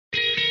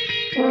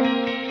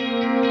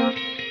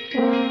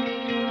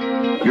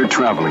You're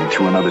traveling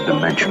through another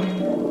dimension.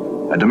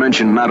 A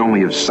dimension not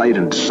only of sight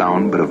and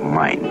sound, but of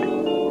mind.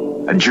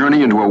 A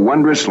journey into a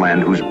wondrous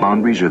land whose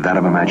boundaries are that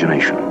of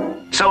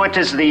imagination. So it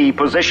is the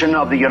position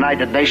of the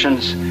United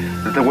Nations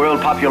that the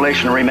world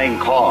population remain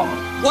calm.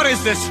 What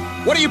is this?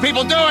 What are you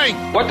people doing?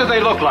 What do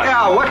they look like?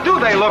 Yeah, what do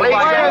they look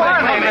like?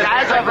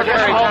 As of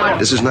this moment.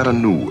 This is not a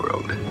new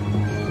world.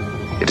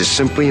 It is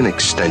simply an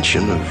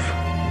extension of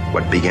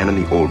what began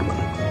in the old one.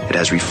 It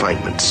has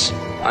refinements.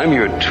 I'm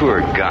your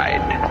tour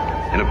guide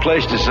in a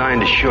place designed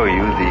to show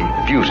you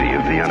the beauty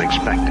of the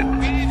unexpected.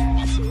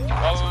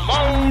 The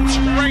Lone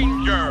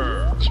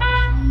Ranger.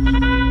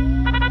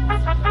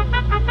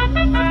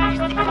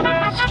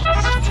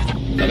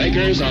 The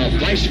makers of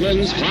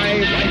Fleischmann's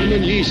High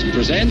Vitamin Yeast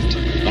present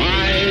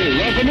I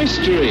Love a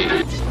Mystery.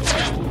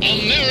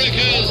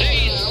 America's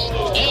ace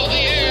of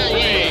the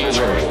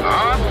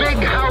airwaves.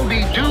 Big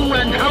howdy do,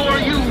 and how are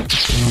you?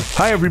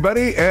 Hi,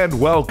 everybody, and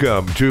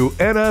welcome to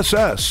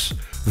NSS.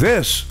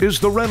 This is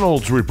the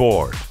Reynolds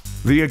Report.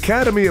 The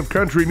Academy of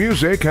Country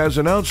Music has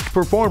announced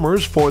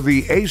performers for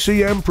the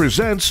ACM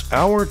Presents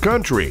Our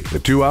Country, the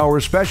 2-hour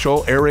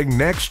special airing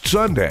next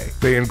Sunday.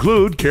 They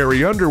include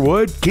Carrie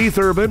Underwood, Keith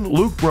Urban,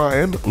 Luke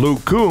Bryan,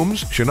 Luke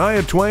Combs,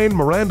 Shania Twain,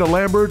 Miranda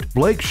Lambert,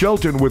 Blake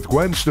Shelton with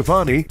Gwen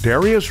Stefani,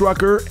 Darius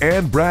Rucker,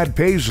 and Brad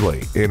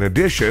Paisley. In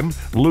addition,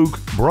 Luke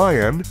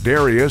Bryan,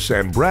 Darius,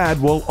 and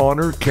Brad will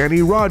honor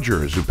Kenny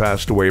Rogers, who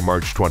passed away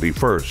March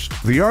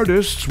 21st. The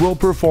artists will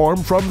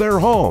perform from their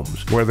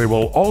homes, where they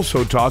will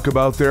also talk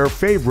about their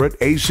favorite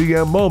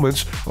ACM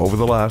moments over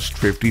the last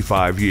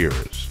 55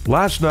 years.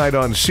 Last night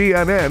on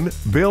CNN,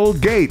 Bill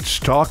Gates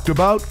talked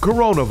about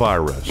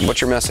coronavirus.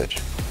 What's your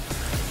message?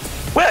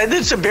 Well,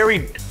 it's a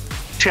very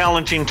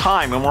challenging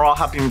time, and we're all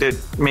having to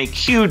make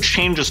huge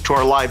changes to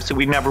our lives that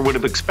we never would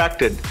have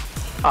expected.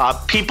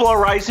 People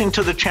are rising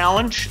to the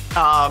challenge,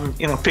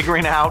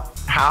 figuring out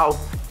how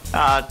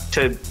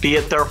to be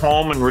at their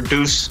home and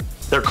reduce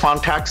their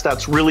contacts.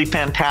 That's really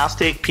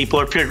fantastic. People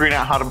are figuring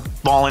out how to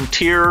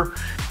volunteer,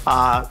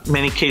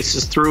 many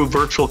cases through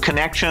virtual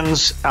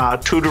connections,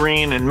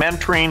 tutoring and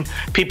mentoring.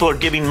 People are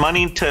giving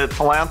money to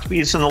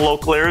philanthropies in the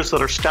local areas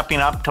that are stepping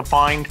up to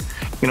find,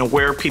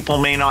 where people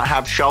may not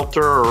have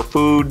shelter or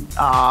food,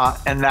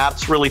 and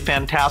that's really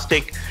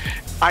fantastic.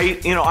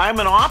 I'm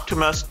an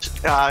optimist.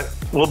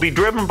 We'll be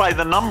driven by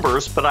the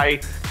numbers,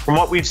 but from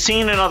what we've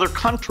seen in other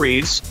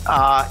countries,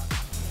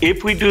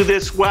 if we do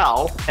this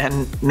well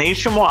and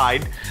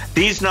nationwide,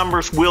 these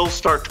numbers will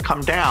start to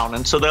come down.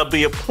 And so there'll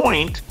be a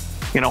point,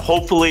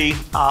 hopefully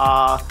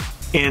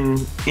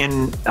in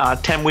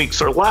 10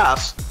 weeks or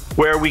less,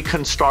 where we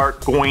can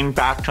start going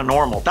back to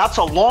normal. That's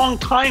a long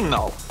time,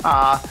 though.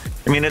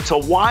 It's a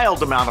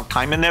wild amount of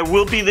time, and there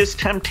will be this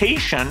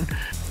temptation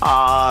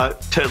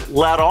to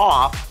let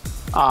off.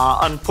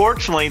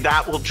 Unfortunately,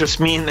 that will just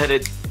mean that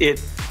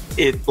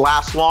it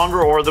lasts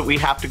longer, or that we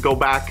have to go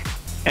back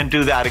and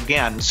do that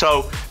again.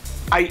 So,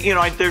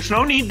 there's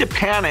no need to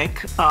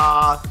panic,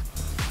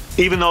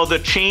 even though the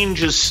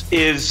change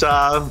is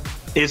a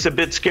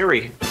bit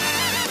scary.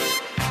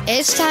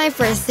 It's time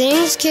for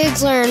Things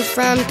Kids Learn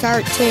from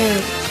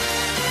Cartoons.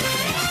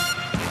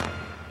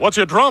 What's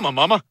your drama,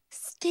 Mama?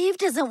 Steve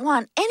doesn't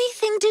want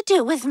anything to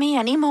do with me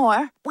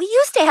anymore. We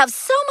used to have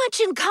so much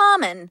in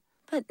common,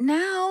 but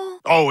now...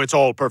 Oh, it's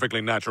all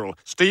perfectly natural.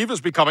 Steve is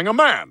becoming a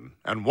man,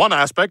 and one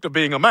aspect of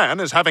being a man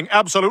is having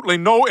absolutely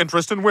no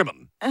interest in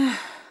women.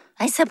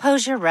 I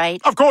suppose you're right.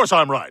 Of course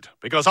I'm right,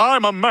 because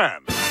I'm a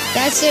man.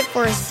 That's it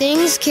for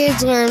Things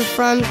Kids Learn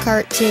from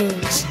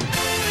Cartoons.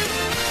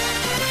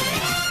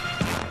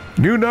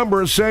 New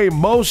numbers say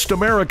most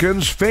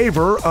Americans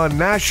favor a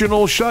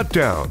national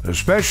shutdown,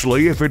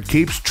 especially if it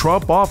keeps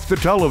Trump off the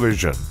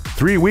television.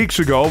 3 weeks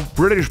ago,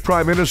 British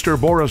Prime Minister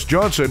Boris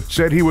Johnson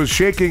said he was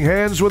shaking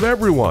hands with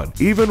everyone,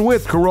 even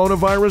with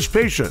coronavirus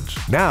patients.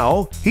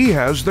 Now, he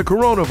has the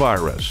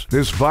coronavirus.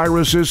 This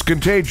virus is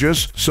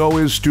contagious, so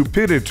is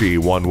stupidity,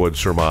 one would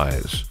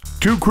surmise.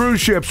 2 cruise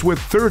ships with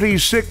 30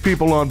 sick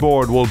people on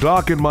board will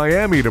dock in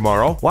Miami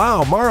tomorrow.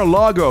 Wow,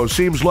 Mar-a-Lago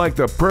seems like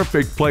the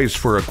perfect place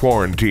for a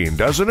quarantine,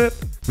 doesn't it?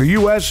 The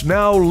U.S.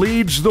 now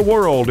leads the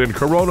world in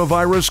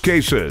coronavirus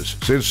cases.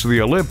 Since the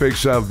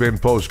Olympics have been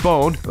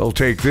postponed, they'll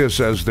take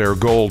this as their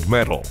gold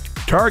medal.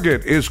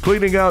 Target is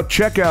cleaning out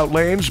checkout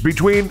lanes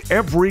between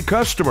every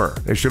customer.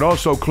 They should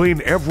also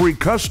clean every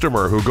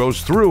customer who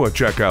goes through a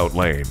checkout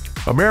lane.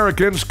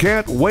 Americans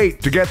can't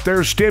wait to get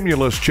their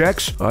stimulus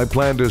checks. I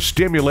plan to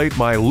stimulate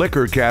my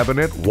liquor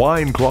cabinet,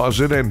 wine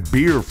closet, and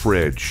beer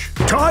fridge.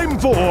 Time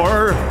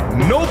for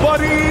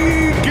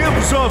Nobody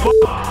Gives a F***.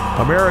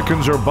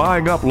 Americans are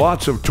buying up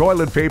lots of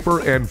toilet paper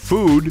and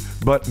food,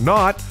 but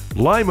not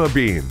lima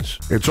beans.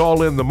 It's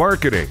all in the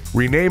marketing.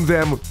 Rename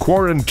them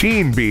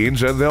quarantine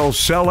beans and they'll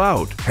sell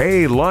out.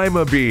 Hey,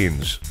 lima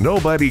beans.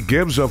 Nobody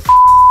gives a f***.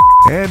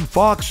 And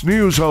Fox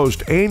News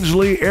host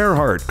Ainsley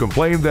Earhardt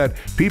complained that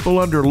people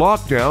under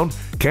lockdown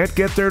can't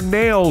get their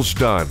nails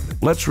done.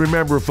 Let's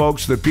remember,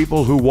 folks, that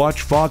people who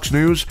watch Fox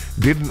News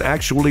didn't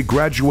actually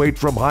graduate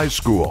from high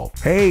school.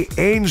 Hey,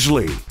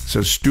 Ainsley. It's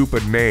a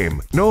stupid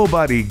name.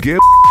 Nobody gives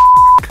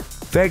a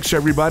f***. Thanks,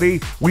 everybody.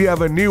 We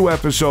have a new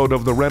episode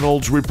of the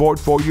Reynolds Report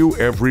for you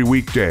every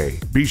weekday.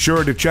 Be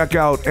sure to check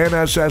out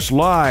NSS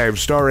Live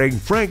starring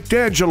Frank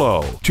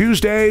D'Angelo,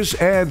 Tuesdays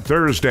and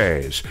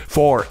Thursdays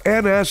for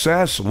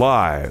NSS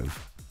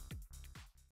Live.